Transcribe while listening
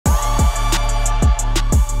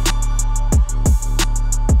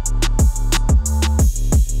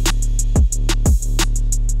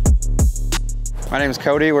My name is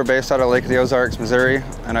Cody. We're based out of Lake Ozark, Missouri,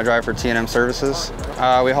 and I drive for T&M Services.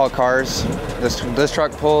 We haul cars. This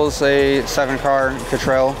truck pulls a 7-car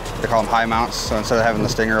Cottrell. They call them high mounts, so instead of having the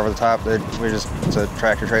stinger over the top, it's a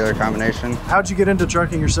tractor-trailer combination. How'd you get into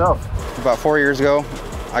trucking yourself? About 4 years ago,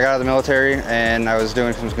 I got out of the military and I was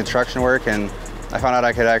doing some construction work, and I found out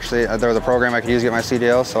I could actually, there was a program I could use to get my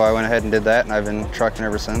CDL, so I went ahead and did that, and I've been trucking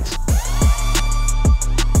ever since.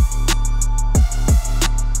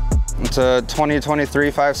 It's a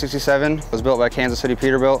 2023 567. It was built by Kansas City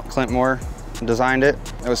Peterbilt. Clint Moore designed it.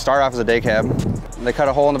 It would start off as a day cab. They cut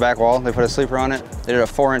a hole in the back wall. They put a sleeper on it. They did a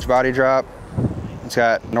 4-inch body drop. It's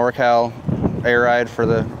got NorCal air ride for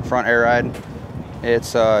the front air ride.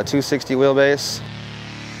 It's a 260 wheelbase.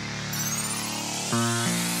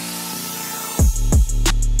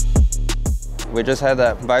 We just had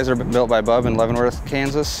that visor built by Bub in Leavenworth,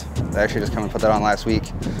 Kansas. They actually just come and put that on last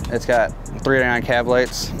week. It's got 389 cab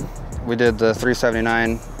lights. We did the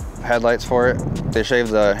 379 headlights for it. They shaved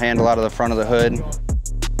the handle out of the front of the hood.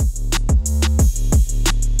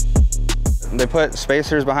 They put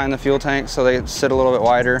spacers behind the fuel tank so they sit a little bit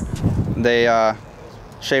wider. They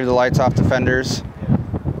shaved the lights off the fenders,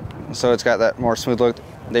 so it's got that more smooth look.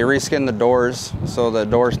 They reskinned the doors, so the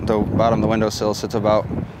bottom of the windowsill sits about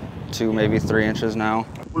 2, maybe 3 inches now.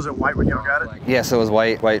 Was it white when you got it? Yes, it was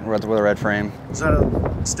white with a red frame. Is that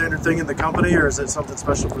a standard thing in the company, or is it something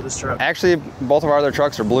special for this truck? Actually, both of our other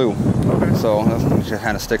trucks are blue. Okay. So it just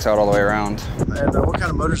kind of sticks out all the way around. And what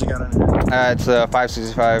kind of motors you got in it? It's a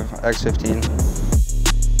 565 X15.